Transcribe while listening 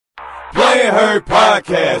Playing Hurt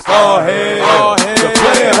Podcast, all hail. The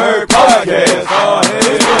Playing Hurt Podcast, all hail.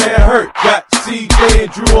 It's Playing Hurt, got CJ and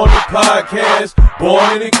Drew on the podcast.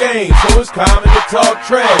 Born in the game, so it's common to talk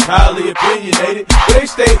trash. Highly opinionated, they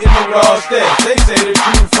stay in the raw stats. They say the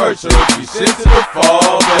truth first, so if you sensitive,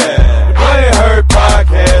 fall back. The Playing Hurt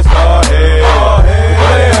Podcast, all hail. The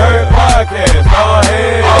Playing Hurt Podcast, all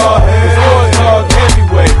hail. The Sports Talk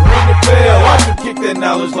Heavyweight, ring the bell. Watch them kick that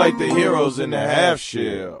knowledge like the heroes in the half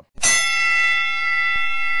shell.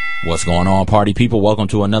 What's going on, party people? Welcome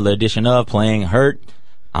to another edition of Playing Hurt.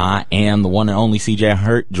 I am the one and only CJ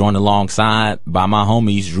Hurt, joined alongside by my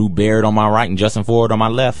homies Drew Barrett on my right and Justin Ford on my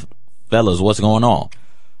left. Fellas, what's going on?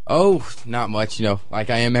 Oh, not much,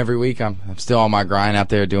 like I am every week. I'm still on my grind out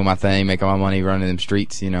there doing my thing, making my money, running them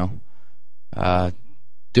streets, doing it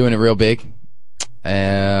real big.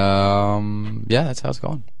 Yeah, that's how it's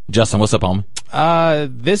going. Justin, what's up, homie?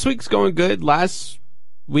 This week's going good. Last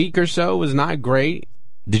week or so was not great.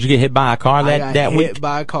 Did you get hit by a car that week? Hit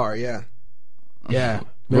by a car, yeah. Yeah.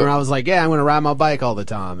 Remember, I was like, I'm going to ride my bike all the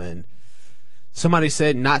time. And somebody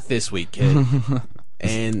said, not this week, kid.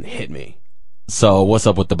 And hit me. So, what's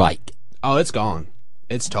up with the bike? Oh, it's gone.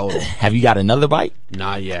 It's total. Have you got another bike?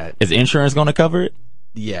 Not yet. Is insurance going to cover it?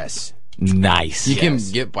 Yes. Nice. You can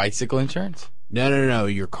get bicycle insurance? No.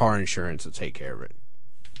 Your car insurance will take care of it.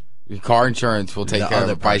 Your car insurance will take care of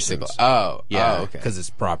the bicycle. Oh, yeah. Oh, okay. Because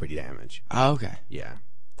it's property damage. Oh, okay. Yeah.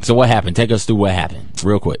 So what happened? Take us through what happened,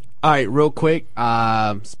 real quick. All right, real quick.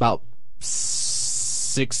 It's about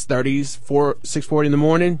 6:40 in the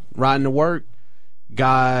morning, riding to work.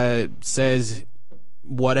 Guy says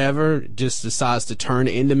whatever, just decides to turn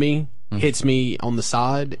into me, hits me on the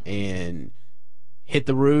side, and hit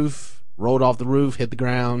the roof, rolled off the roof, hit the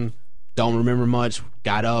ground. Don't remember much,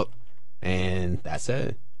 got up, and that's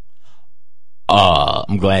it.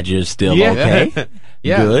 I'm glad you're still okay.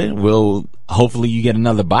 Yeah. Good. Well, hopefully you get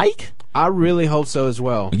another bike. I really hope so as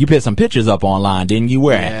well. You put some pictures up online, didn't you?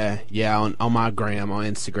 Where? Yeah, on my gram, on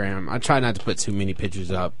Instagram. I try not to put too many pictures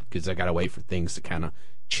up because I gotta wait for things to kind of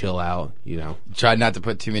chill out, Try not to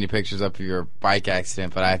put too many pictures up of your bike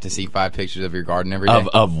accident, but I have to see 5 pictures of your garden every day.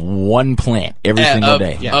 Of one plant every single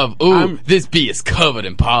day. Yeah. This bee is covered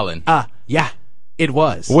in pollen. Yeah. It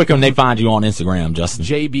was. Where can they find you on Instagram, Justin?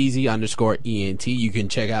 JBZ_ENT. You can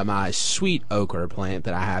check out my sweet okra plant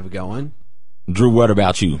that I have going. Drew, what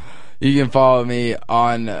about you? You can follow me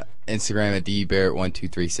on Instagram at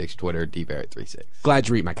dbarrett1236, Twitter dbarrett36. Glad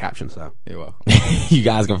you read my captions, though. You're welcome. You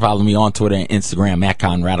guys can follow me on Twitter and Instagram at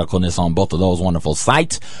ConRadicalness on both of those wonderful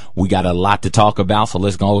sites. We got a lot to talk about, so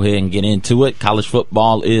let's go ahead and get into it. College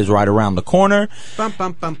football is right around the corner. Bum,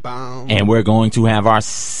 bum, bum, bum. And we're going to have our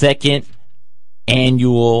second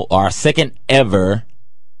ever.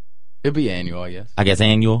 It'll be annual, I guess. I guess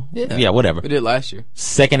annual? Yeah, whatever. We did last year.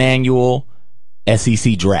 Second annual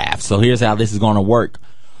SEC draft. So here's how this is going to work.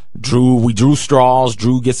 We drew straws.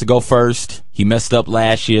 Drew gets to go first. He messed up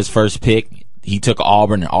last year's first pick. He took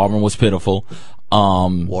Auburn, and Auburn was pitiful.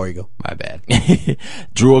 War Eagle. My bad.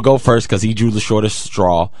 Drew will go first because he drew the shortest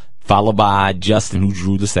straw, followed by Justin, who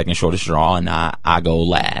drew the second shortest straw, and I go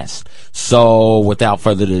last. So without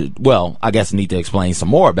further ado, I guess I need to explain some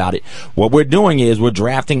more about it. What we're doing is we're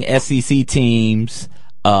drafting SEC teams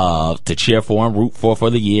to cheer for and root for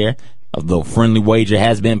the year. The friendly wager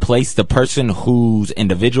has been placed. The person whose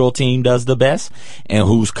individual team does the best and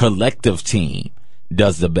whose collective team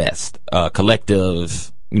does the best.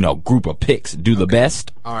 Collective, group of picks do the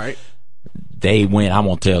best. All right. They win. I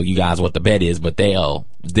won't tell you guys what the bet is, but they'll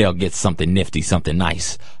get something nifty, something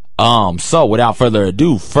nice. So without further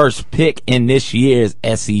ado, first pick in this year's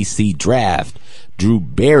SEC draft, Drew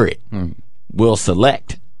Barrett will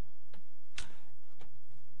select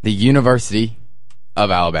the University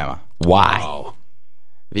of Alabama. Why? Oh.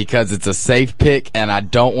 Because it's a safe pick, and I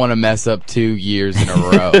don't want to mess up 2 years in a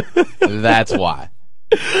row. That's why.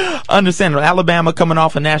 Understandable. Alabama coming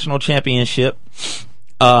off a national championship.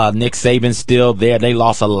 Nick Saban's still there. They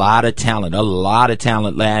lost a lot of talent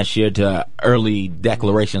last year to early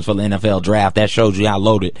declarations for the NFL draft. That shows you how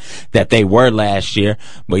loaded that they were last year.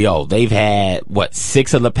 But they've had,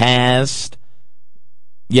 6 of the past?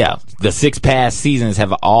 Yeah, the 6 past seasons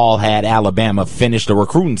have all had Alabama finish the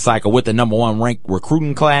recruiting cycle with the number 1 ranked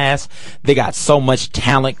recruiting class. They got so much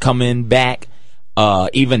talent coming back.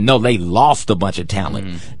 Even though they lost a bunch of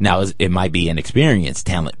talent. Now, it might be inexperienced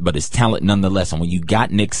talent, but it's talent nonetheless. And when you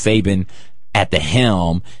got Nick Saban at the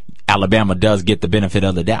helm, Alabama does get the benefit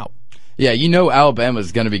of the doubt. Yeah,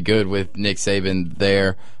 Alabama's going to be good with Nick Saban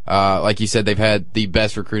there. Like you said, they've had the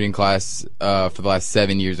best recruiting class for the last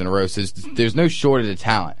 7 years in a row, so there's no shortage of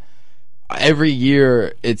talent. Every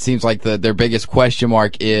year, it seems like their biggest question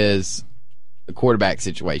mark is the quarterback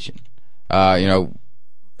situation.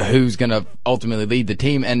 Who's going to ultimately lead the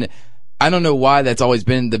team. And I don't know why that's always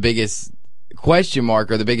been the biggest question mark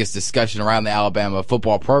or the biggest discussion around the Alabama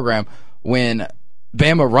football program when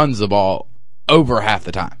Bama runs the ball over half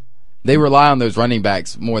the time. They rely on those running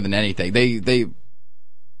backs more than anything.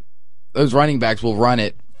 Those running backs will run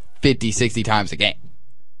it 50, 60 times a game.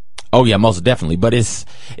 Oh yeah, most definitely. But it's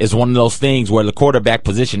one of those things where the quarterback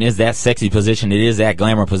position is that sexy position. It is that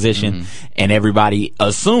glamour position. And everybody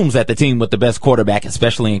assumes that the team with the best quarterback,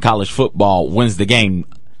 especially in college football, wins the game.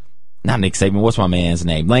 Not Nick Saban, what's my man's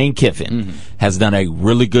name? Lane Kiffin has done a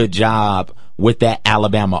really good job with that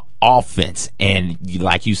Alabama offense. And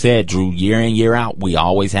like you said, Drew, year in, year out, we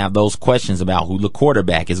always have those questions about who the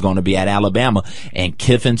quarterback is going to be at Alabama. And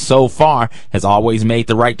Kiffin so far has always made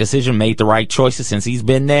the right decision, made the right choices since he's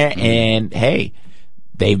been there. And hey,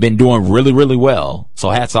 they've been doing really, really well. So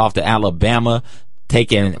hats off to Alabama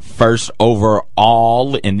taking first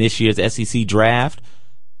overall in this year's SEC draft.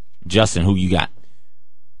 Justin, who you got?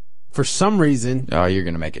 For some reason, Oh, you're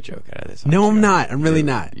going to make a joke out of this. no, I'm not. I'm really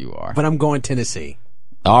not. You are. But I'm going Tennessee.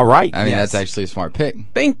 All right. I mean, Yes. that's actually a smart pick.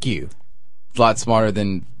 Thank you. It's a lot smarter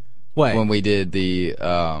than What? when we did the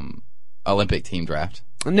Olympic team draft.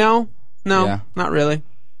 No, Yeah. not really.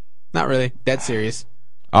 Not really. That serious.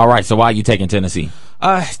 All right. So why are you taking Tennessee?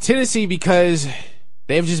 Tennessee, because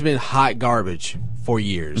they've just been hot garbage for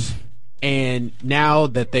years. And now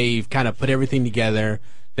that they've kind of put everything together,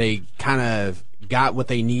 they kind of got what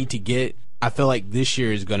they need to get. I feel like this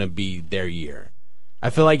year is going to be their year. I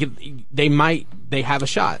feel like they have a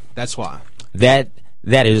shot. That's why. That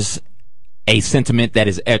is a sentiment that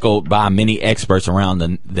is echoed by many experts around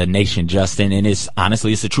the nation, Justin, and it's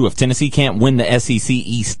the truth. If Tennessee can't win the SEC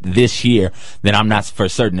East this year, then I'm not for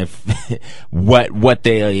certain if what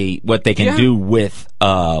they can do with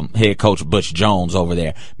head coach Butch Jones over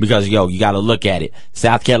there, because you got to look at it.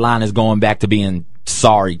 South Carolina is going back to being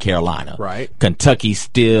sorry Carolina. Right. Kentucky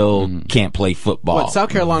still can't play football. What, South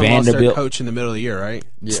Carolina lost their coach in the middle of the year, right?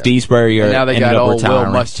 Yeah. Steve Spurrier And now they ended got up old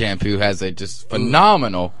retiring. Will Muschamp, who has a just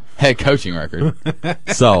phenomenal head coaching record.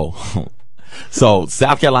 So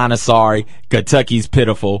South Carolina sorry, Kentucky's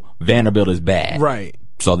pitiful, Vanderbilt is bad. Right.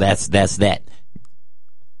 So that's that.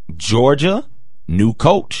 Georgia, new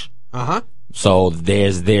coach. Uh-huh. So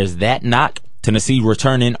there's that knock. Tennessee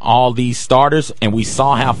returning all these starters, and we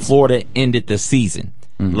saw how Florida ended the season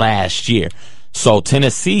last year. So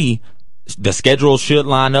Tennessee, the schedule should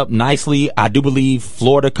line up nicely. I do believe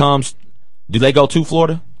Florida comes. Do they go to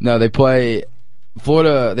Florida? No, they play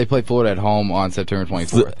Florida. They play Florida at home on September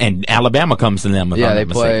 24th. And Alabama comes to them. If Yeah, I'm they not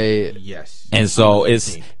mistaken. play. Yes. And so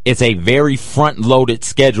it's a very front-loaded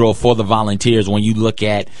schedule for the Volunteers when you look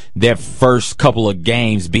at their first couple of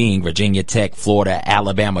games being Virginia Tech, Florida,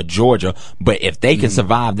 Alabama, Georgia. But if they can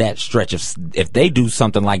survive that stretch, if they do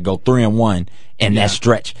something like go 3-1 in that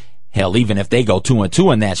stretch, hell, even if they go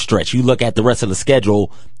 2-2 in that stretch, you look at the rest of the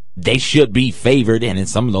schedule, they should be favored, and in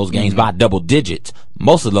some of those games by double digits,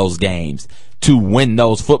 most of those games, to win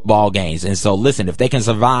those football games. And so, listen, if they can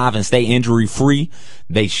survive and stay injury-free,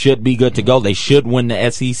 they should be good to go. They should win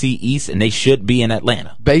the SEC East, and they should be in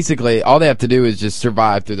Atlanta. Basically, all they have to do is just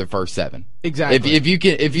survive through the first 7. Exactly. If you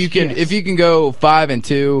can go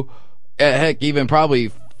 5-2, heck, even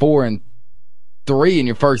probably 4-3 in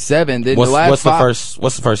your first 7, then What's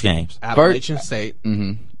the first games? Appalachian State,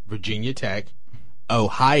 Virginia Tech,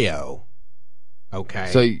 Ohio.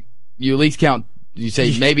 Okay. So you at least count. You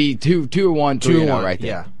say maybe 2-1, 3-0 right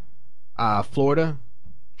there. Yeah. Florida,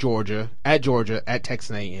 Georgia, at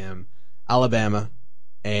Texas A&M, Alabama,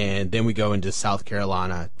 and then we go into South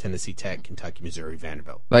Carolina, Tennessee Tech, Kentucky, Missouri,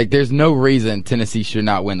 Vanderbilt. Like, there's no reason Tennessee should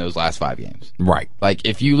not win those last 5 games. Right. Like,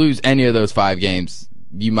 if you lose any of those 5 games,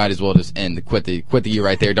 you might as well just quit the year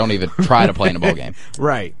right there. Don't even try to play in a bowl game.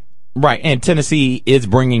 Right. Right. And Tennessee is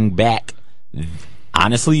bringing back,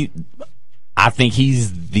 honestly, I think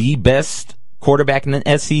he's the best quarterback in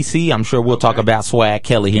the SEC. I'm sure we'll talk about Swag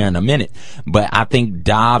Kelly here in a minute. But I think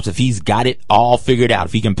Dobbs, if he's got it all figured out,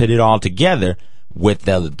 if he can put it all together with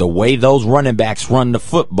the way those running backs run the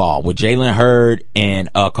football, with Jalen Hurd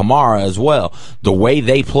and Kamara as well, the way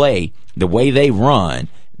they play, the way they run,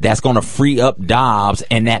 that's going to free up Dobbs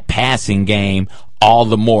and that passing game all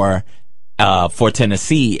the more for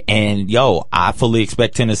Tennessee. And I fully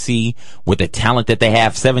expect Tennessee, with the talent that they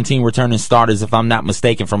have, 17 returning starters, if I'm not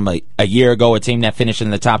mistaken, from a year ago, a team that finished in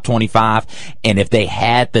the top 25. And if they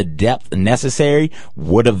had the depth necessary,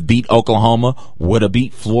 would have beat Oklahoma, would have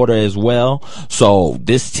beat Florida as well. So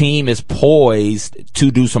this team is poised to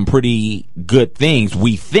do some pretty good things,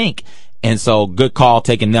 we think. And so, good call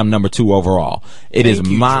taking them number 2 overall. It is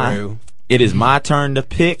my turn to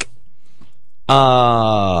pick.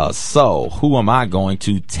 So who am I going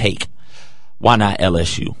to take? Why not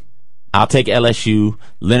LSU? I'll take LSU.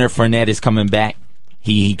 Leonard Fournette is coming back.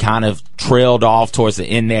 He kind of trailed off towards the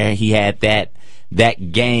end there. He had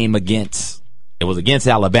that game against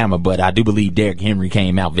Alabama, but I do believe Derrick Henry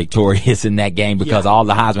came out victorious in that game because all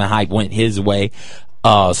the Heisman hype went his way.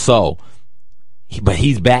 But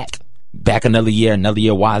he's back another year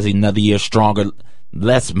wiser, another year stronger.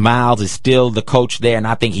 Les Miles is still the coach there, and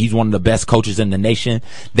I think he's one of the best coaches in the nation.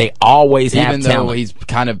 They always have talent. Even though he's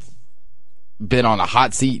kind of been on a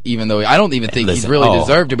hot seat, even though I don't even think he's really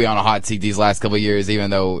deserved to be on a hot seat these last couple of years, even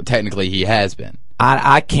though technically he has been.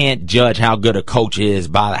 I can't judge how good a coach is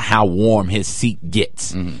by how warm his seat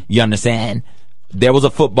gets. You understand? There was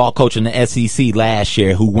a football coach in the SEC last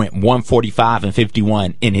year who went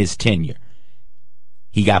 145-51 in his tenure.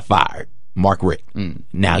 He got fired. Mark Richt.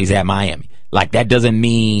 Now he's at Miami. Like, that doesn't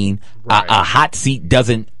mean a hot seat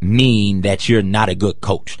doesn't mean that you're not a good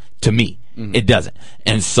coach. To me, it doesn't.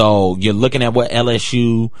 And so you're looking at what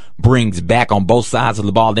LSU brings back on both sides of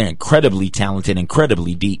the ball. They're incredibly talented,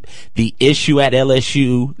 incredibly deep. The issue at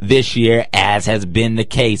LSU this year, as has been the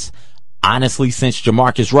case, honestly, since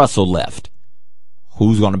Jamarcus Russell left,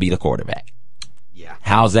 who's going to be the quarterback? Yeah.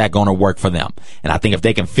 How's that going to work for them? And I think if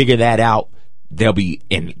they can figure that out, they'll be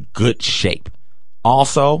in good shape.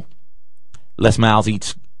 Also, Les Miles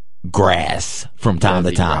eats grass from time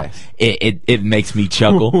to time. It makes me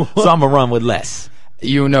chuckle. So I'm going to run with Les.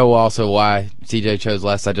 You know also why CJ chose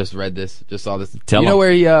Les. I just read this. Just saw this. Tell you know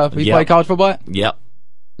where he played college football at? Yep.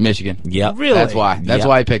 Michigan. Yep. Really? That's why. That's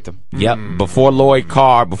why I picked him. Yep.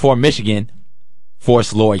 Before Michigan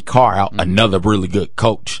forced Lloyd Carr out, another really good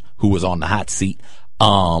coach who was on the hot seat.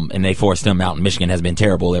 And they forced him out, and Michigan has been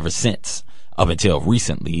terrible ever since. Up until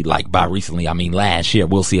recently, like by recently, I mean last year.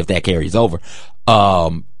 We'll see if that carries over.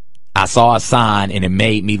 I saw a sign and it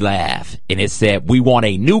made me laugh, and it said, "We want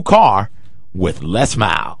a new car with Les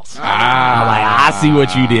Miles." I'm like, I see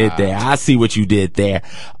what you did there.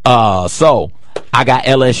 So I got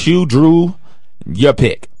LSU. Drew, your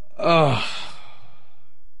pick.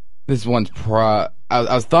 This one's I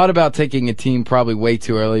was thought about taking a team probably way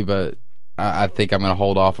too early, but I think I'm going to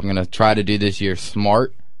hold off. I'm going to try to do this year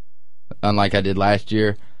smart, unlike I did last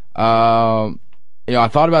year. I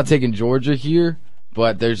thought about taking Georgia here,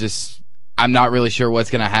 but I'm not really sure what's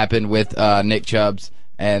going to happen with Nick Chubbs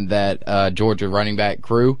and that Georgia running back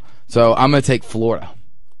crew. So I'm going to take Florida.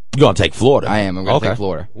 You're going to take Florida? I am. I'm going to take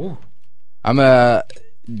Florida. Ooh.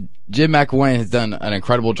 Jim McElwain has done an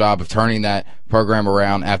incredible job of turning that program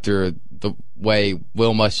around after the way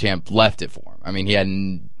Will Muschamp left it for him. I mean, he had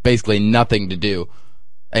basically nothing to do.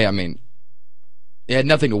 He had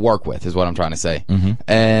nothing to work with, is what I'm trying to say.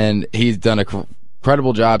 And he's done an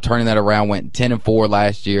incredible job turning that around. Went 10-4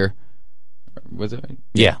 last year. Was it?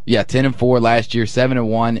 Yeah. Yeah, 10-4 last year,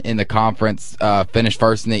 7-1 in the conference, finished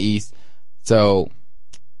first in the East. So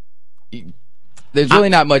there's really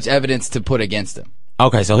not much evidence to put against him.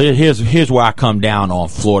 Okay, so here's where I come down on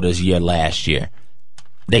Florida's year last year.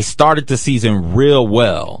 They started the season real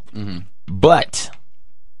well, but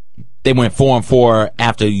they went 4-4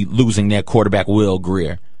 after losing their quarterback Will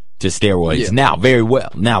Grier to steroids. Yeah. Now, very well.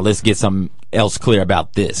 Now let's get something else clear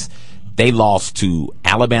about this. They lost to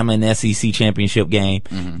Alabama in the SEC championship game.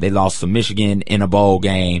 They lost to Michigan in a bowl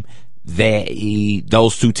game.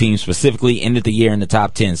 Those two teams specifically ended the year in the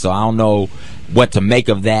top 10. So I don't know what to make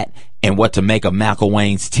of that and what to make of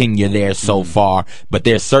McElwain's tenure there so far. But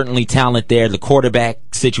there's certainly talent there. The quarterback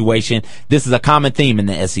situation, this is a common theme in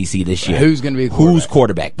the SEC this year. Who's going to be quarterback? Who's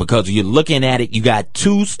quarterback? Because you're looking at it, you got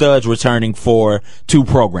two studs returning for two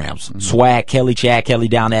programs. Chad Kelly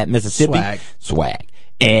down at Mississippi. Swag.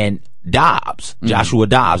 And Dobbs, Joshua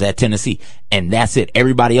Dobbs at Tennessee. And that's it.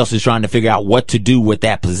 Everybody else is trying to figure out what to do with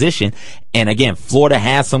that position. And again, Florida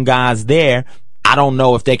has some guys there. I don't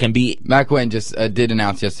know if they can be. McElwain just did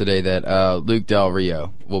announce yesterday that Luke Del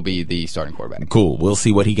Rio will be the starting quarterback. Cool. We'll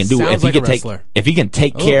see what he can do. Sounds like a wrestler. If he can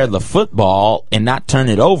take care of the football and not turn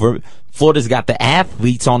it over, Florida's got the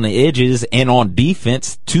athletes on the edges and on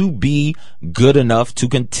defense to be good enough to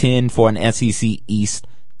contend for an SEC East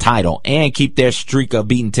title and keep their streak of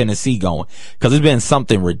beating Tennessee going. Because it's been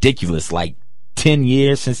something ridiculous, like 10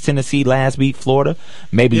 years since Tennessee last beat Florida,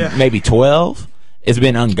 maybe 12. It's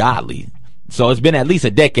been ungodly. So it's been at least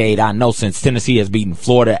a decade, I know, since Tennessee has beaten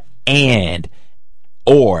Florida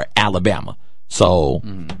or Alabama. So,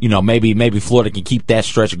 maybe Florida can keep that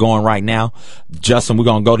stretch going right now. Justin, we're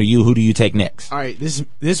going to go to you. Who do you take next? All right,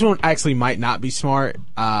 this one actually might not be smart,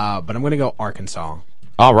 but I'm going to go Arkansas.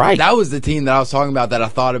 All right. That was the team that I was talking about that I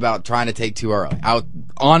thought about trying to take too early. I would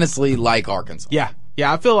honestly like Arkansas. Yeah,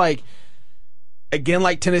 I feel like again,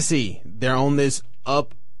 like Tennessee, they're on this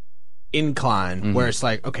up incline where it's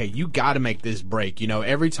like, okay, you got to make this break. You know,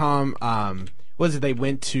 every time, they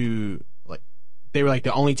went to, like, they were like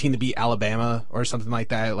the only team to beat Alabama or something like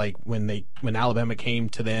that. Like when Alabama came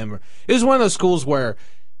to them, it was one of those schools where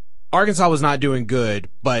Arkansas was not doing good,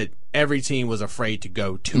 but every team was afraid to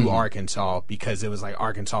go to Arkansas because it was like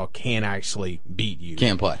Arkansas can actually beat you.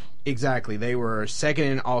 Can't play. Exactly. They were second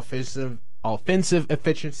in offensive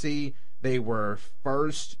efficiency. They were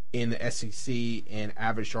first in the SEC in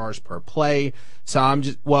average yards per play. So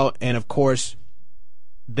and of course,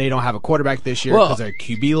 they don't have a quarterback this year because their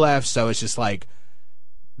QB left. So it's just like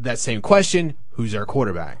that same question: who's their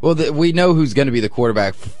quarterback? Well, we know who's going to be the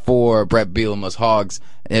quarterback for Brett Bielema's Hogs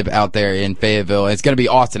out there in Fayetteville. It's going to be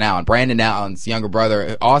Austin Allen, Brandon Allen's younger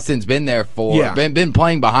brother. Austin's been there been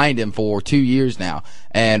playing behind him for 2 years now,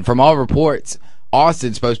 and from all reports,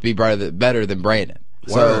 Austin's supposed to be better than Brandon.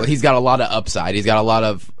 So he's got a lot of upside. He's got a lot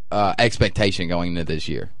of expectation going into this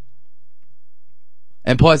year.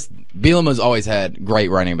 And plus, Bielema's always had great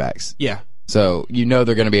running backs. Yeah. So you know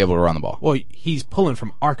they're going to be able to run the ball. Well, he's pulling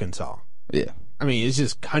from Arkansas. Yeah. I mean, it's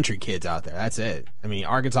just country kids out there. That's it. I mean,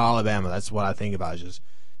 Arkansas, Alabama, that's what I think about, is just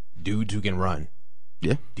dudes who can run.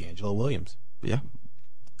 Yeah. D'Angelo Williams. Yeah.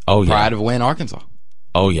 Oh, yeah. Pride of Wynn, Arkansas.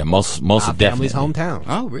 Oh, yeah. Most My definitely. family's hometown.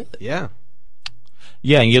 Oh, really? Yeah.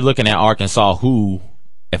 Yeah, and you're looking at Arkansas, who,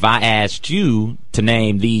 if I asked you to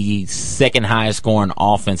name the second highest scoring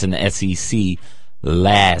offense in the SEC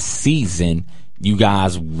last season, you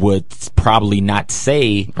guys would probably not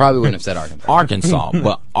say Probably wouldn't have said Arkansas. Arkansas.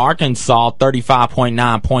 But Arkansas,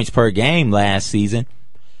 35.9 points per game last season,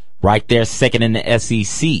 right there, second in the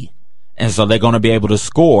SEC. And so they're going to be able to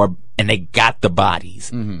score, and they got the bodies.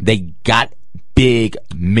 They got big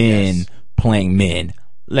men playing men.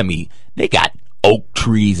 They got oak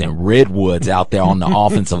trees and redwoods out there on the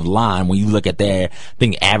offensive line. When you look at their, I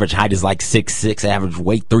think average height is like 6'6", average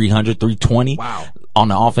weight 300, 320. Wow. On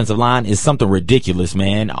the offensive line is something ridiculous,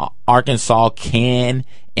 man. Arkansas can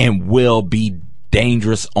and will be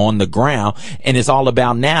dangerous on the ground, and it's all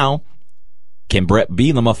about now, can Brett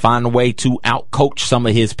Bielema find a way to outcoach some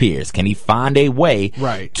of his peers? Can he find a way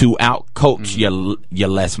to outcoach your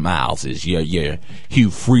Les Mileses, your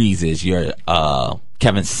Hugh Freezes, your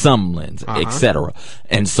Kevin Sumlins, etc.?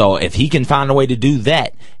 And so if he can find a way to do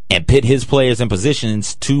that and put his players in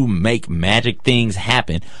positions to make magic things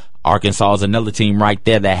happen, Arkansas is another team right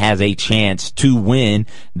there that has a chance to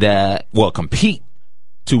compete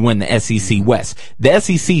to win the SEC West. The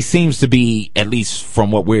SEC seems to be, at least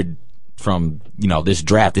from this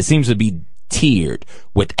draft, it seems to be tiered,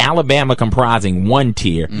 with Alabama comprising one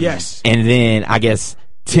tier. Yes. And then I guess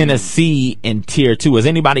Tennessee in tier 2. Is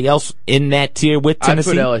anybody else in that tier with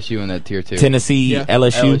Tennessee? I put LSU in that tier 2. Tennessee,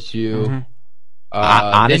 LSU. LSU.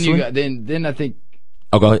 Honestly? Then I think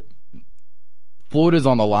go ahead. Florida's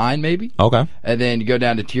on the line, maybe. Okay. And then you go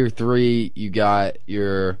down to tier 3. You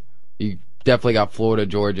definitely got Florida,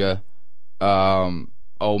 Georgia,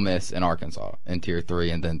 Ole Miss, and Arkansas in tier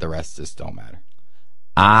 3, and then the rest just don't matter.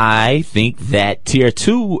 I think that tier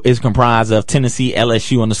 2 is comprised of Tennessee,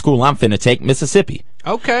 LSU, and the school I'm finna take, Mississippi.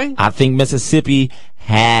 Okay. I think Mississippi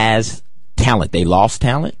has talent. They lost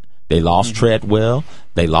talent. They lost Treadwell.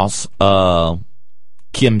 They lost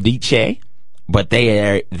Kim Diche. But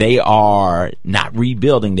they are not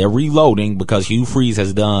rebuilding. They're reloading because Hugh Freeze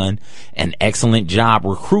has done an excellent job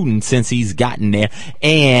recruiting since he's gotten there.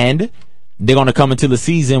 And they're going to come into the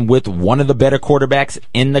season with one of the better quarterbacks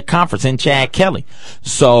in the conference, in Chad Kelly.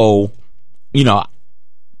 So,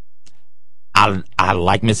 I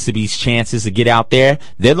like Mississippi's chances to get out there.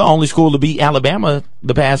 They're the only school to beat Alabama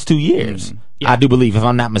the past 2 years. I do believe, if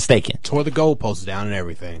I'm not mistaken. Tore the goalposts down and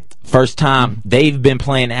everything. First time they've been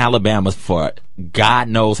playing Alabama for God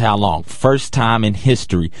knows how long. First time in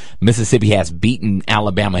history Mississippi has beaten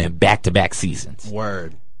Alabama in back-to-back seasons.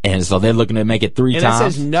 Word. And so they're looking to make it 3 times. And it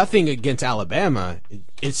says nothing against Alabama.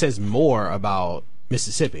 It says more about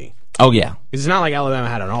Mississippi. Oh, yeah. It's not like Alabama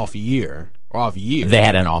had an off year or off year. They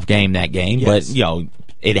had an off game that game, Yes. but,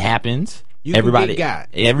 it happens. Everybody can get got.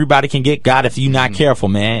 Everybody can get got if you're not careful,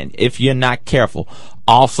 man. If you're not careful.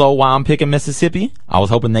 Also, while I'm picking Mississippi, I was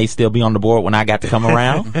hoping they'd still be on the board when I got to come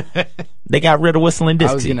around. They got rid of Whistling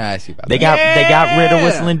Dixie. I was going to ask you about that. They got rid of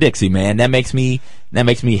Whistling Dixie, man. That makes me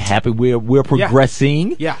happy. We're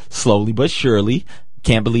progressing slowly but surely.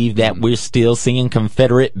 Can't believe that we're still singing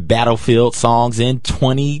Confederate battlefield songs in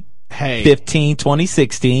 2015,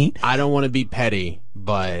 2016. I don't want to be petty,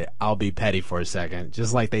 but I'll be petty for a second.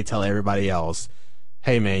 Just like they tell everybody else,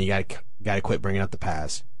 hey, man, you got to quit bringing up the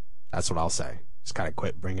past. That's what I'll say. Just got to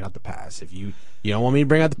quit bringing up the past. If you don't want me to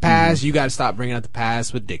bring up the past, you got to stop bringing up the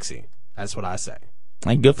past with Dixie. That's what I say.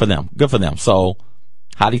 Ain't good for them. Good for them. So,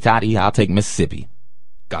 hotty toddy, I'll take Mississippi.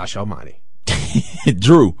 Gosh almighty.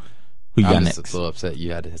 Drew, who you got I'm next? just a little upset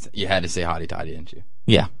you had to say hotty toddy, didn't you?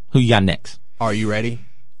 Yeah, who you got next? Are you ready?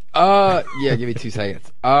 Yeah, give me 2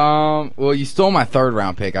 seconds. Well, you stole my 3rd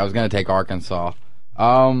round pick. I was gonna take Arkansas.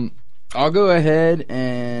 I'll go ahead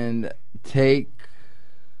and take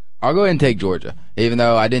Georgia, even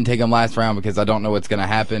though I didn't take them last round because I don't know what's gonna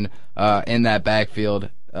happen in that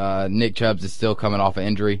backfield. Nick Chubb is still coming off an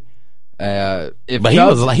injury. But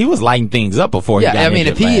he was lighting things up before he got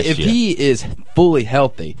injured if he is fully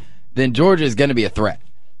healthy, then Georgia is going to be a threat.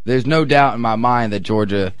 There's no doubt in my mind that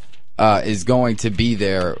Georgia is going to be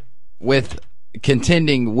there with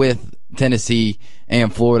contending with Tennessee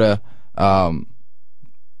and Florida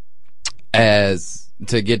as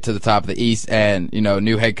to get to the top of the East. And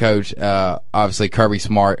new head coach, obviously Kirby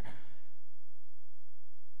Smart,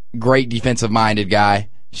 great defensive minded guy,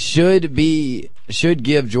 should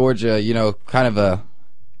give Georgia, kind of a,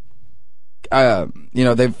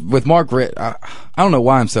 they've with Mark Richt. I don't know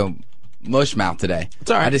why I'm so mushmouth today. It's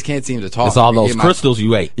all right. I just can't seem to talk. It's all those crystals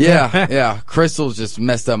you ate. Yeah, crystals just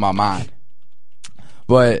messed up my mind.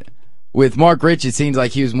 But with Mark Richt, it seems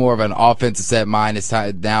like he was more of an offensive set mind. It's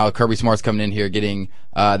time now. Kirby Smart's coming in here, getting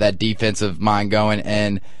that defensive mind going,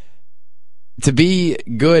 and to be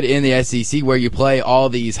good in the SEC where you play all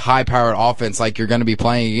these high-powered offense like you're going to be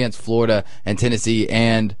playing against Florida and Tennessee,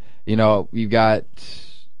 and you got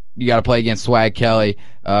to play against Swag Kelly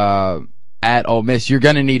at Ole Miss. You're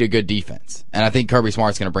going to need a good defense, and I think Kirby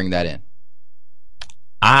Smart's going to bring that in.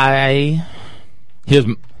 I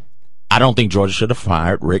don't think Georgia should have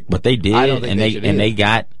fired Rick, but they did, I don't think they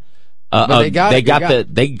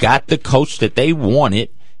got the coach that they wanted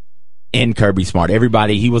in Kirby Smart.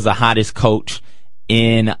 He was the hottest coach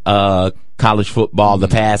in college football the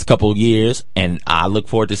past couple of years, and I look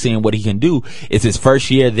forward to seeing what he can do. It's his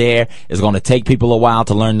first year there. It's going to take people a while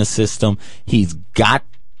to learn the system. He's got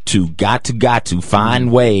to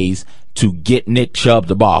find ways to get Nick Chubb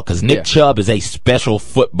the ball, because Nick Chubb is a special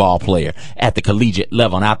football player at the collegiate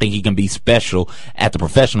level, and I think he can be special at the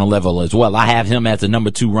professional level as well. I have him as the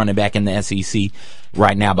number 2 running back in the SEC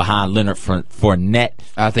right now behind Leonard Fournette.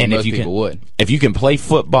 I think most people would. If you can play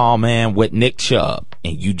football, man, with Nick Chubb,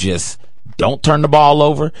 and you just don't turn the ball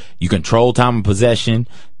over, you control time of possession,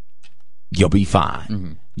 you'll be fine.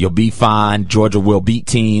 Mm-hmm. You'll be fine. Georgia will beat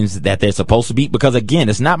teams that they're supposed to beat because, again,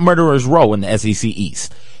 it's not murderer's row in the SEC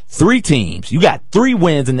East. 3 teams. You got 3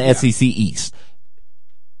 wins in the SEC East.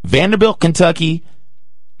 Vanderbilt, Kentucky,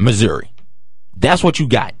 Missouri. That's what you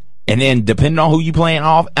got. And then depending on who you playing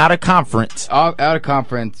off out of conference. Out of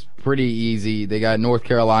conference, pretty easy. They got North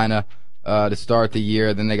Carolina to start the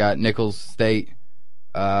year. Then they got Nicholls State,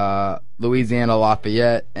 Louisiana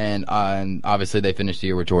Lafayette, and obviously they finished the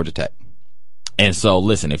year with Georgia Tech. And so,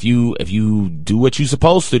 listen, if you do what you're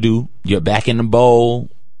supposed to do, you're back in the bowl,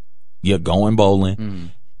 you're going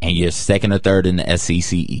bowling, and you're 2nd or 3rd in the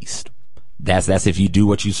SEC East. That's if you do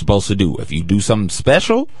what you're supposed to do. If you do something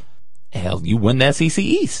special, hell, you win the SEC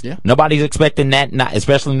East. Yeah. Nobody's expecting that,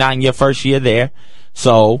 especially not in your first year there.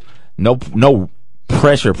 So, no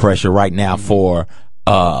pressure right now for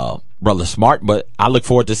Brother Smart, but I look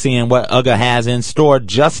forward to seeing what Uga has in store.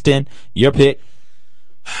 Justin, your pick.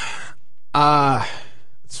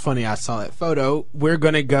 It's funny, I saw that photo. We're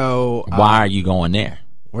gonna go. Why are you going there?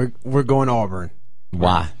 We're going Auburn.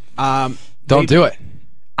 Why? Don't do it.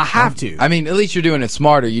 I have to. I mean, at least you're doing it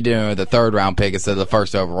smarter. You're doing it with the 3rd round pick instead of the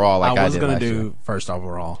 1st overall. Like I was going to do 1st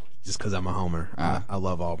overall just because I'm a homer. I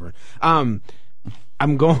love Auburn. I'm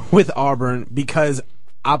going with Auburn because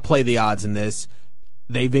I play the odds in this.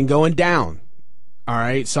 They've been going down. All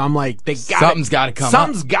right, so I'm like, something's got to come up.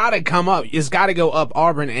 Something's got to come up. It's got to go up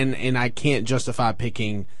Auburn, and I can't justify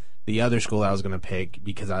picking the other school I was going to pick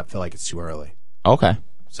because I feel like it's too early. Okay.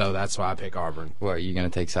 So that's why I pick Auburn. What, are you going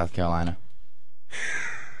to take South Carolina?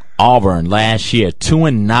 Auburn last year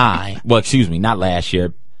 2-9. Well, excuse me, not last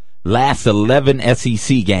year. Last 11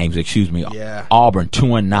 SEC games, Yeah. Auburn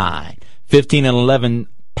 2-9. 15-11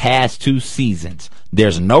 past 2 seasons.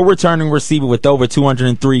 There's no returning receiver with over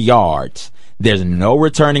 203 yards. There's no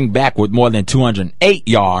returning back with more than 208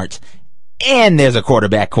 yards. And there's a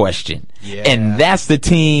quarterback question. Yeah. And that's the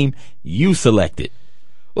team you selected.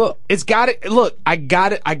 Well, it's got to look. I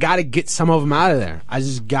got to get some of them out of there. I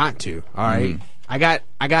just got to. All right. I got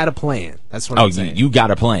a plan. That's what I'm saying. You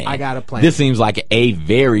got a plan. I got a plan. This seems like a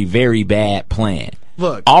very, very bad plan.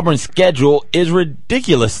 Look, Auburn's schedule is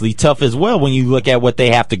ridiculously tough as well when you look at what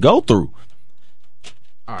they have to go through.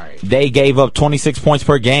 All right. They gave up 26 points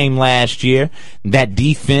per game last year. That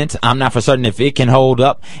defense, I'm not for certain if it can hold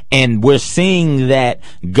up. And we're seeing that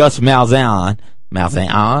Gus Malzahn,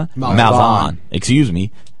 excuse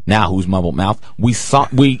me. Now who's mumbled mouth? We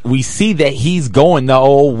see that he's going the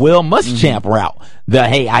old Will Muschamp route.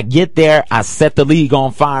 Hey, I get there, I set the league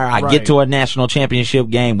on fire, I get to a national championship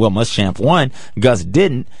game. Will Muschamp won, Gus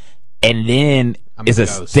didn't, and then it's a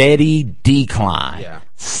steady decline. Yeah.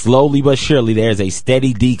 Slowly but surely, there's a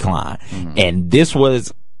steady decline, and this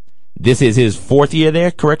is his fourth year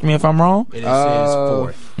there. Correct me if I'm wrong. It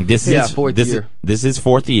is his fourth. This is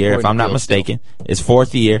fourth year, if I'm not mistaken. It's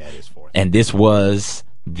fourth year, Yeah, it is fourth. and this was.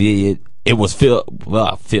 It was Phil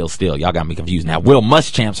Steele. Y'all got me confused now. Will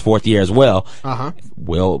Muschamp's fourth year as well.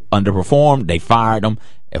 Will underperformed. They fired him.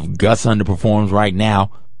 If Gus underperforms right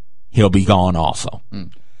now, he'll be gone also.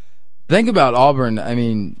 Think about Auburn. I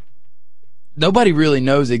mean, nobody really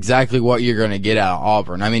knows exactly what you're going to get out of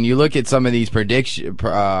Auburn. I mean, you look at some of these predictions.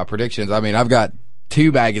 I mean, I've got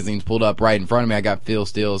two magazines pulled up right in front of me. I got Phil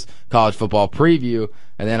Steele's college football preview,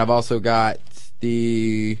 and then I've also got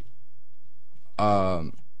the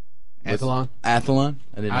Athlon. Avalon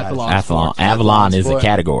is the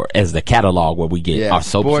category, as the catalog where we get our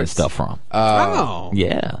soaps and stuff from.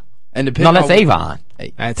 Yeah. And that's Avon.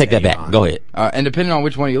 Take that back. Go ahead. And depending on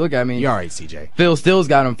which one you look at, I mean, You're all right, CJ. Phil Steele's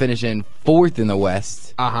got him finishing fourth in the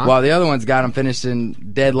West, while the other one's got him finishing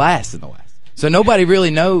dead last in the West. So nobody really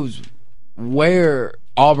knows where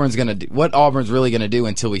Auburn's going to do, what Auburn's really going to do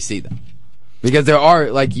until we see them. Because there are,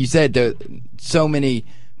 like you said, there so many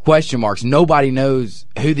question marks. Nobody knows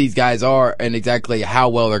who these guys are and exactly how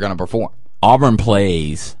well they're going to perform. Auburn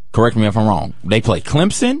plays, correct me if I'm wrong, they play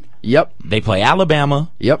Clemson. Yep. They play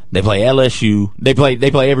Alabama. Yep. They play LSU. They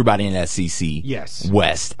play everybody in SEC. Yes.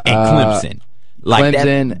 West and Clemson.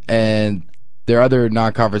 Clemson and their other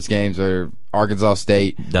non-conference games are Arkansas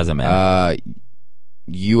State. Doesn't matter.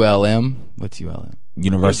 ULM. What's ULM?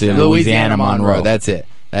 University of Louisiana Monroe. That's it.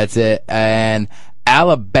 And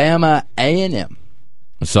Alabama A&M.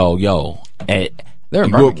 So, they're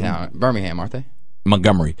in Birmingham, aren't they?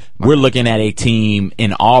 Montgomery. We're looking at a team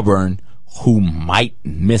in Auburn who might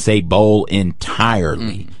miss a bowl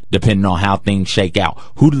entirely, depending on how things shake out.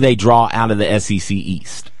 Who do they draw out of the SEC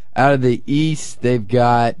East? Out of the East, they've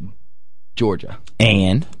got Georgia.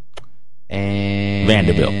 And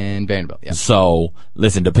Vanderbilt, yeah. So,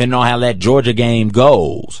 listen, depending on how that Georgia game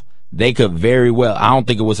goes, they could very well, I don't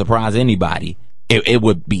think it would surprise anybody. It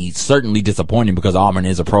would be certainly disappointing because Auburn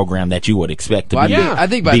is a program that you would expect to be I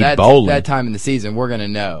think by bowling. that time in the season, we're going to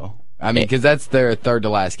know. I mean, because that's their third to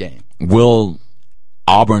last game.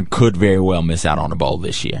 Auburn could very well miss out on a bowl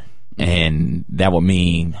this year. And that would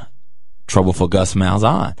mean trouble for Gus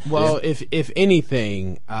Malzahn. Well, if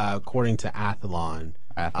anything, according to Athlon,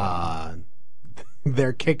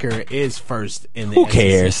 their kicker is first in the Who SEC.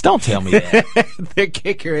 cares? Don't tell me that. Their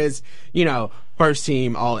kicker is, first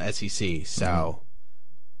team all SEC. So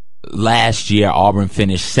last year, Auburn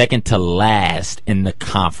finished second to last in the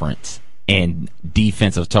conference in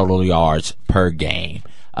defensive total yards per game,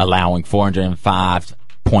 allowing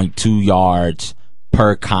 405.2 yards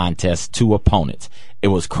per contest to opponents. It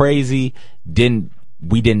was crazy.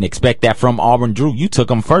 We didn't expect that from Auburn. Drew, you took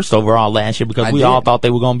them first overall last year because we all thought they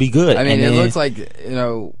were going to be good. I mean, it looks like,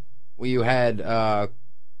 you had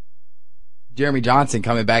Jeremy Johnson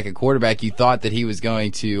coming back at quarterback. You thought that he was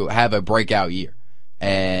going to have a breakout year,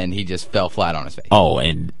 and he just fell flat on his face. Oh,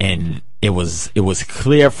 and it was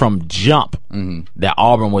clear from jump that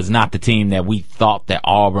Auburn was not the team that we thought that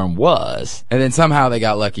Auburn was. And then somehow they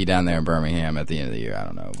got lucky down there in Birmingham at the end of the year. I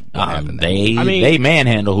don't know what happened there. They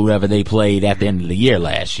manhandled whoever they played at the end of the year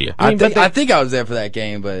last year. I think I was there for that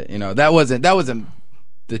game, but that wasn't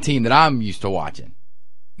the team that I'm used to watching.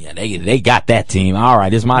 Yeah, they got that team. All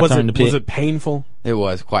right, it's my turn to pick. Was it painful? It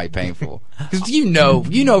was quite painful because you know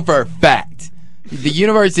for a fact the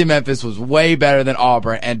University of Memphis was way better than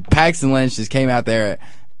Auburn, and Paxton Lynch just came out there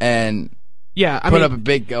and put up a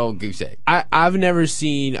big old goose egg. I've never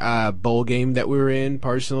seen a bowl game that we were in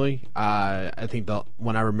personally. I think the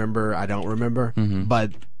one I remember, I don't remember,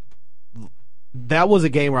 but that was a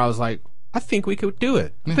game where I was like, I think we could do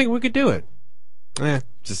it. I think we could do it.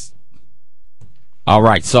 All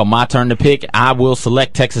right, so my turn to pick. I will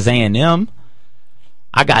select Texas A&M.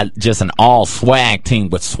 I got just an all swag team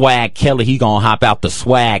with Swag Kelly. He gonna hop out the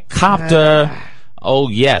swag copter. Oh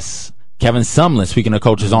yes, Kevin Sumlin. Speaking of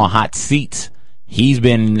coaches on hot seats,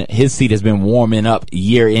 his seat has been warming up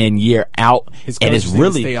year in, year out, and it's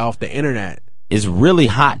really stay off the internet. It's really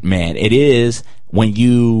hot, man. It is when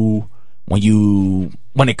you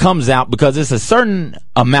when it comes out, because it's a certain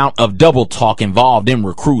amount of double talk involved in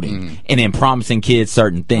recruiting and in promising kids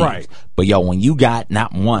certain things. Right. But when you got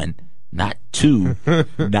not one, not two,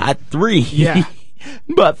 not three,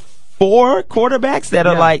 but 4 quarterbacks that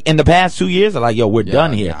are like in the past 2 years are like, we're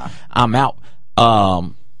done here. Yeah. I'm out.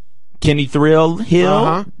 Kenny Thrill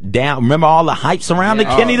Hill down. Remember all the hype surrounding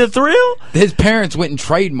Kenny the Thrill? His parents went and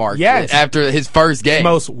trademarked it after his first game.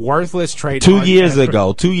 Most worthless trade. 2 years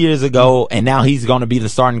ago, and now he's going to be the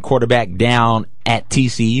starting quarterback down at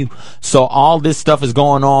TCU. So all this stuff is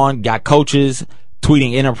going on. Got coaches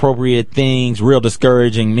tweeting inappropriate things, real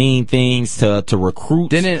discouraging, mean things to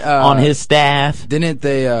recruits on his staff. Didn't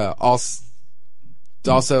they also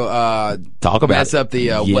talk about mess up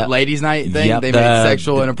the ladies' night thing? They made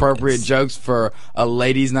sexual inappropriate jokes for a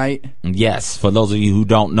ladies' night. Yes, for those of you who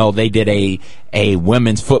don't know, they did a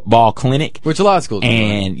women's football clinic, which a lot of schools do.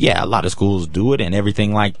 And a lot of schools do it and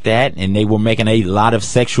everything like that. And they were making a lot of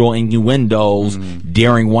sexual innuendos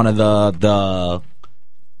during one of the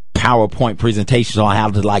PowerPoint presentations on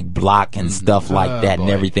how to block and stuff like that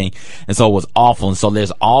and everything. And so it was awful. And so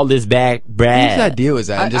there's all this bad. Whose idea was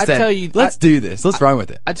that? I tell you, let's do this. Let's run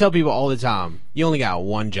with it. I tell people all the time, you only got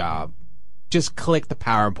one job. Just click the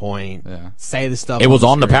PowerPoint. Say the stuff. It was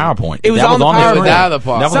on the PowerPoint. It was on the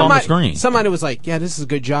PowerPoint. That was on the screen. Somebody was like, this is a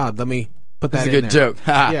good job. Let me put that in there. That's a good joke.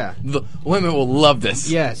 Yeah. The women will love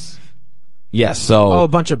this. Yes. Yes. So. A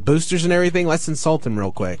bunch of boosters and everything. Let's insult them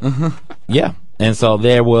real quick. Yeah. And so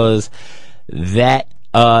there was that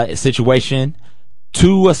situation.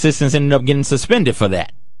 2 assistants ended up getting suspended for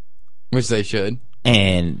that. Which they should.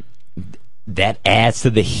 And that adds to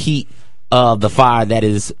the heat of the fire that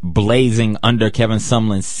is blazing under Kevin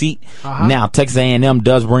Sumlin's seat. Now, Texas A&M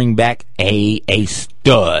does bring back a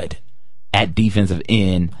stud at defensive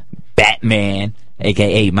end, Batman,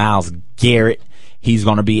 a.k.a. Myles Garrett. He's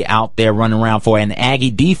going to be out there running around for an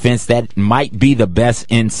Aggie defense that might be the best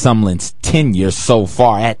in Sumlin's tenure so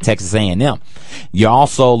far at Texas A&M. You're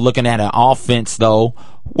also looking at an offense, though,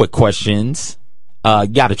 with questions. You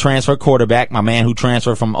got a transfer quarterback, my man who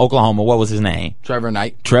transferred from Oklahoma. What was his name? Trevor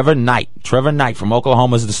Knight. Trevor Knight from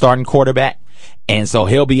Oklahoma is the starting quarterback. And so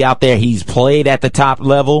he'll be out there. He's played at the top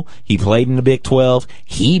level. He played in the Big 12.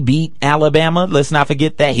 He beat Alabama. Let's not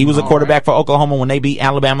forget that. He was a quarterback for Oklahoma when they beat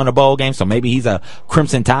Alabama in a bowl game. So maybe he's a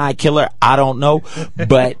Crimson Tide killer. I don't know.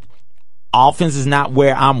 But offense is not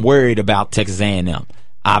where I'm worried about Texas A&M.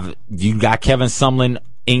 You got Kevin Sumlin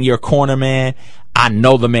in your corner, man. I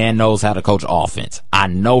know the man knows how to coach offense. I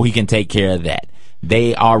know he can take care of that.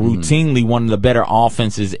 They are routinely one of the better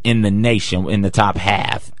offenses in the nation in the top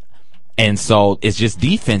half. And so it's just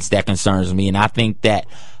defense that concerns me. And I think that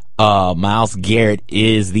Myles Garrett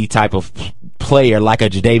is the type of player like a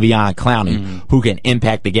Jadeveon Clowney who can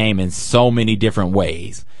impact the game in so many different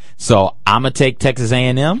ways. So I'm going to take Texas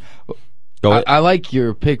A&M. Go ahead. I like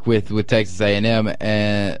your pick with Texas A&M.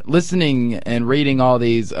 And listening and reading all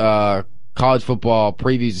these college football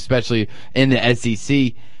previews, especially in the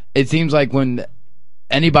SEC, it seems like when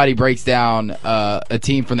anybody breaks down a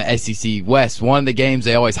team from the SEC West, one of the games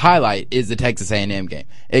they always highlight is the Texas A&M game.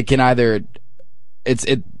 It can either it's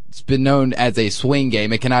been known as a swing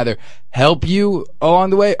game. It can either help you along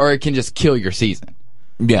the way or it can just kill your season.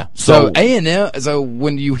 Yeah. So A&M. So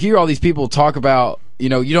when you hear all these people talk about, you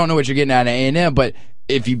don't know what you're getting out of A&M, but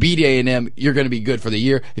if you beat A&M, you're going to be good for the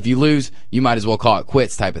year. If you lose, you might as well call it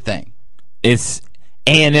quits type of thing. It's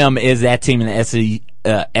A&M is that team in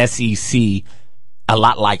the SEC. A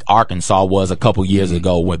lot like Arkansas was a couple years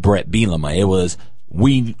ago with Brett Bielema. It was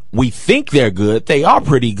we think they're good. They are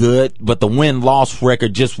pretty good, but the win-loss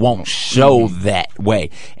record just won't show that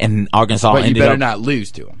way. And Arkansas but ended you better up not lose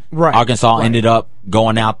to them. Right. Arkansas ended up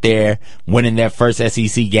going out there, winning their first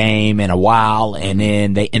SEC game in a while, and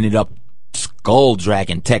then they ended up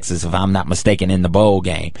skull-dragging Texas, if I'm not mistaken, in the bowl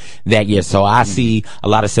game that year. So I see a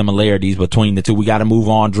lot of similarities between the two. We got to move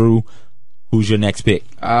on, Drew. Who's your next pick?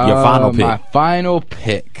 Your final pick. My final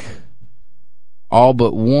pick. All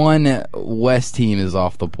but one West team is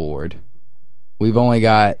off the board. We've only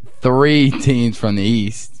got 3 teams from the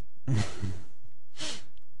East.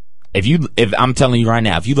 If I'm telling you right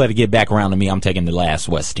now, if you let it get back around to me, I'm taking the last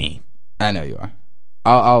West team. I know you are.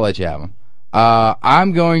 I'll let you have them.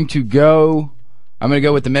 I'm going to go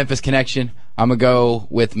with the Memphis connection. I'm going to go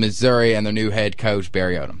with Missouri and their new head coach,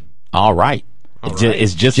 Barry Odom. All right.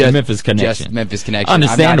 It's just the Memphis connection. Just Memphis connection.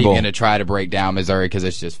 Understandable. I'm not even going to try to break down Missouri because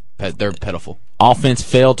it's just they're pitiful. Offense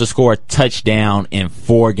failed to score a touchdown in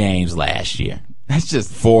 4 games last year. That's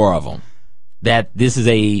just 4 of them. That this is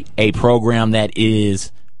a program that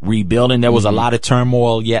is rebuilding. There was a lot of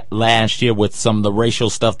turmoil last year with some of the racial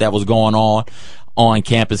stuff that was going on on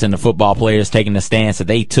campus and the football players taking the stance that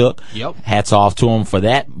they took. Yep. Hats off to them for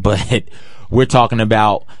that. But we're talking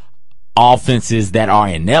about offenses that are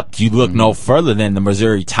inept. You look no further than the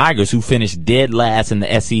Missouri Tigers, who finished dead last in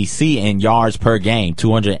the SEC in yards per game,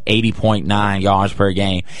 280.9 yards per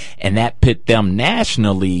game. And that put them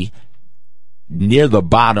nationally near the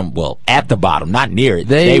bottom. Well, at the bottom, not near it.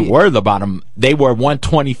 They were the bottom. They were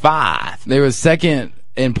 125. They were second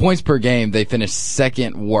in points per game. They finished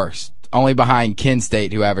second worst, only behind Kent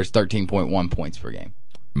State, who averaged 13.1 points per game.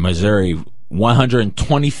 Missouri,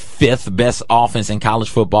 125th best offense in college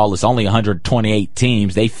football. It's only 128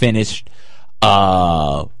 teams. They finished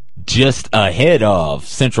just ahead of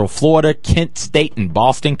Central Florida, Kent State, and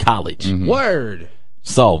Boston College. Word.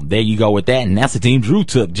 So there you go with that, and that's the team Drew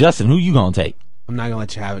took. Justin, who you gonna take? I'm not gonna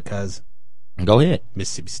let you have it, cuz Go ahead.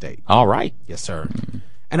 Mississippi State. All right. Yes, sir.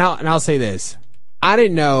 And I'll say this: I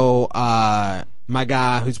didn't know my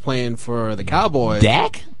guy who's playing for the Cowboys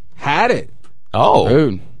Dak? had it. Oh,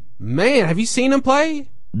 Dude. Man, have you seen him play?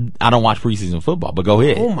 I don't watch preseason football, but go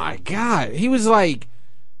ahead. Oh my God, he was like,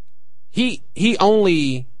 he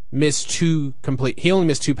only missed two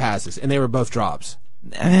passes, and they were both drops.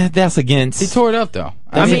 That's against. He tore it up, though.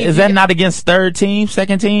 Is that not against third team,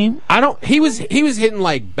 second team? He was hitting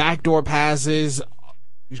like backdoor passes,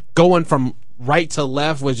 going from right to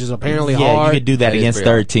left, which is apparently Yeah, hard. you could do that That is against pretty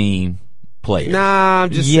hard. third team players. Nah, I'm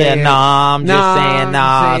just Yeah, saying. I'm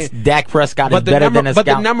just saying. Dak Prescott is better than a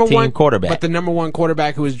scout team quarterback. But the number one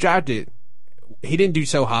quarterback who was drafted, he didn't do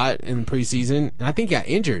so hot in preseason, and I think he got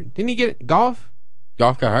injured. Didn't he get Goff?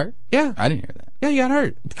 Goff got hurt? Yeah, I didn't hear that. yeah, he got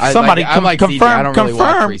hurt. Somebody I'm like CJ. I don't really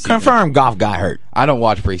watch preseason. confirm Goff got hurt. I don't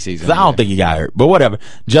watch preseason. 'Cause I don't think he got hurt, but whatever.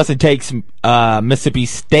 Justin takes Mississippi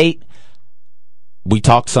State. We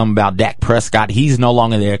talked some about Dak Prescott. He's no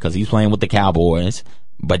longer there because he's playing with the Cowboys.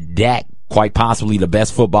 But Dak, quite possibly the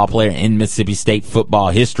best football player in Mississippi State football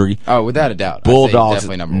history. Oh, without a doubt. Bulldogs,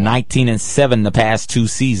 definitely number one. 19-7 the past two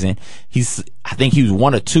seasons. I think he was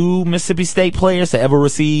one of two Mississippi State players to ever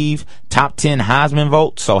receive top 10 Heisman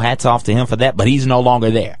votes. So hats off to him for that. But he's no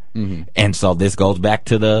longer there, and so this goes back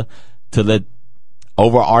to the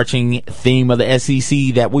overarching theme of the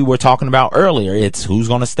SEC that we were talking about earlier. It's who's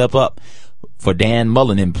going to step up for Dan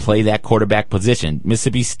Mullen and play that quarterback position.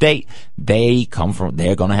 Mississippi State, they're going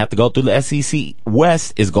to have to go through the SEC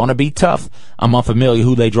West. Is going to be tough. I'm unfamiliar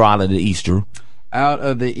who they draw out of the East, Drew. Out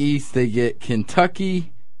of the East, they get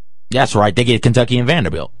Kentucky. That's right. They get Kentucky and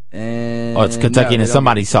Vanderbilt. And Oh, it's Kentucky no, and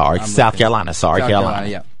somebody. Sorry. I'm South looking. Carolina. Sorry, South Carolina.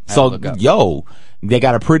 Yeah. So, they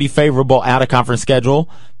got a pretty favorable out-of-conference schedule.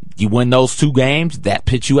 You win those two games, that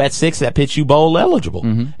puts you at 6, that puts you bowl eligible.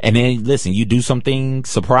 And then, listen, you do something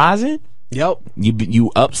surprising, Yep.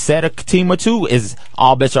 you upset a team or two, is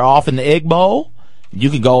all bets are off in the Egg Bowl. You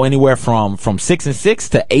can go anywhere from 6-6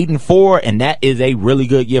 to 8-4, and that is a really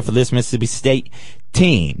good year for this Mississippi State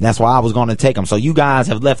team. That's why I was going to take them. So you guys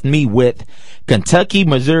have left me with Kentucky,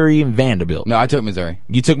 Missouri, and Vanderbilt. No, I took Missouri.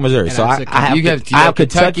 You took Missouri. And So I I took- have, You got- I have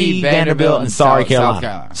Kentucky, Kentucky, Vanderbilt, and South Carolina.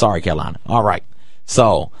 Carolina. Sorry, Carolina. All right.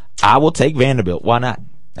 So I will take Vanderbilt. Why not?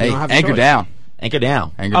 Hey, don't have a anchor choice. down. Anchor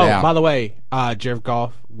down. Anchor Oh, down. by the way, Jared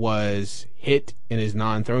Goff was hit in his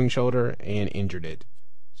non-throwing shoulder and injured it.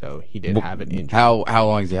 So he did have an injury. How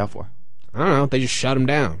long is he out for? I don't know. They just shut him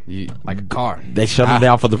down You, like a car. They shut him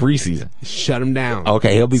down for the preseason. Shut him down.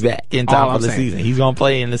 Okay, he'll be back in All time I'm for the saying. season. He's going to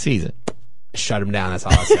play in the season. Shut him down. That's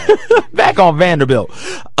all I said. Back on Vanderbilt.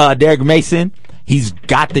 Derek Mason, he's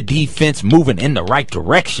got the defense moving in the right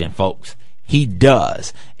direction, folks. He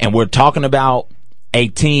does. And we're talking about a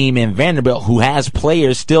team in Vanderbilt who has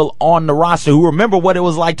players still on the roster who remember what it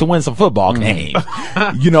was like to win some football games.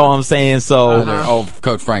 You know what I'm saying? So under old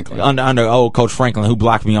Coach Franklin. under old Coach Franklin, who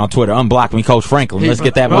blocked me on Twitter. Unblock me, Coach Franklin. Let's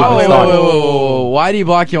get that moving Whoa, started. whoa. Why did he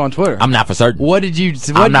block you on Twitter? I'm not for certain. What did you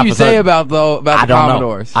I'm not for say certain. about the I don't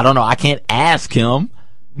Commodores? know. I don't know. I can't ask him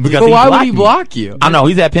because But he why would blocked he me. block you? I know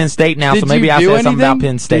he's at Penn State now, Did so maybe you I do said something about anything?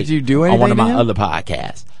 Penn State. Did you do on one of anything my to him? other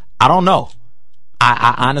podcasts? I don't know.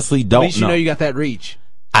 I honestly At don't least you know you got that reach.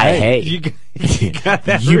 You got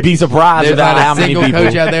that you'd be reach. surprised There's about not how a many single coach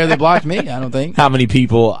people out there that blocked me. I don't think. how many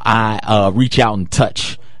people I reach out and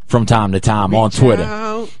touch from time to time on Twitter.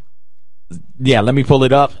 Out. Yeah, let me pull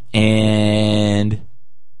it up and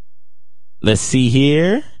let's see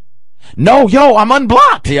here. No, I'm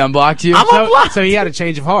unblocked. He unblocked you. I'm unblocked. So he had a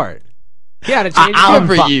change of heart. He had a change of I Good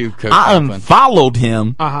heart. for you, Coach I Franklin. unfollowed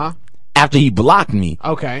him Uh-huh. after he blocked me.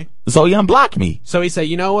 Okay. So he unblocked me. So he said,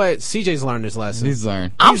 you know what? CJ's learned his lesson. He's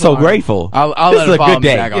learned. I'm so learned. grateful. I'll This let is him a follow good me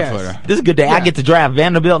day. back on Yes. Twitter. This is a good day. I get to draft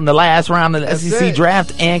Vanderbilt in the last round of the SEC it.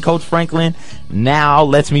 draft and Coach Franklin now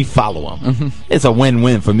lets me follow him. It's a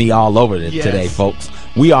win-win for me all over Yes. today, folks.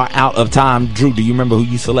 We are out of time. Drew, do you remember who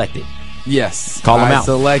you selected? Yes. Call 'em I out.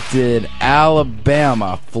 selected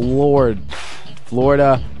Alabama, Florida,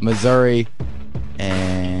 Missouri,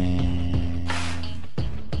 and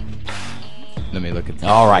let me look at that.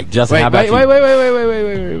 All right, Justin, how about you?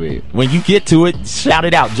 Wait. When you get to it, shout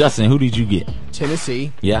it out. Justin, who did you get?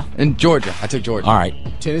 Tennessee, Yeah? And Georgia. I took Georgia. All right.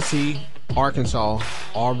 Tennessee, Arkansas,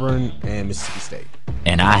 Auburn, and Mississippi State.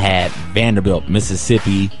 And I had Vanderbilt,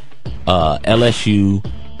 Mississippi, LSU,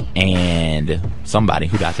 and somebody.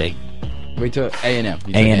 Who did I take? We took A&M.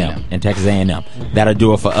 You took A&M and Texas A&M. That'll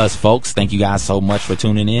do it for us, folks. Thank you guys so much for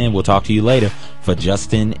tuning in. We'll talk to you later. For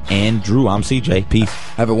Justin and Drew, I'm CJ. Peace.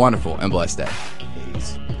 Have a wonderful and blessed day.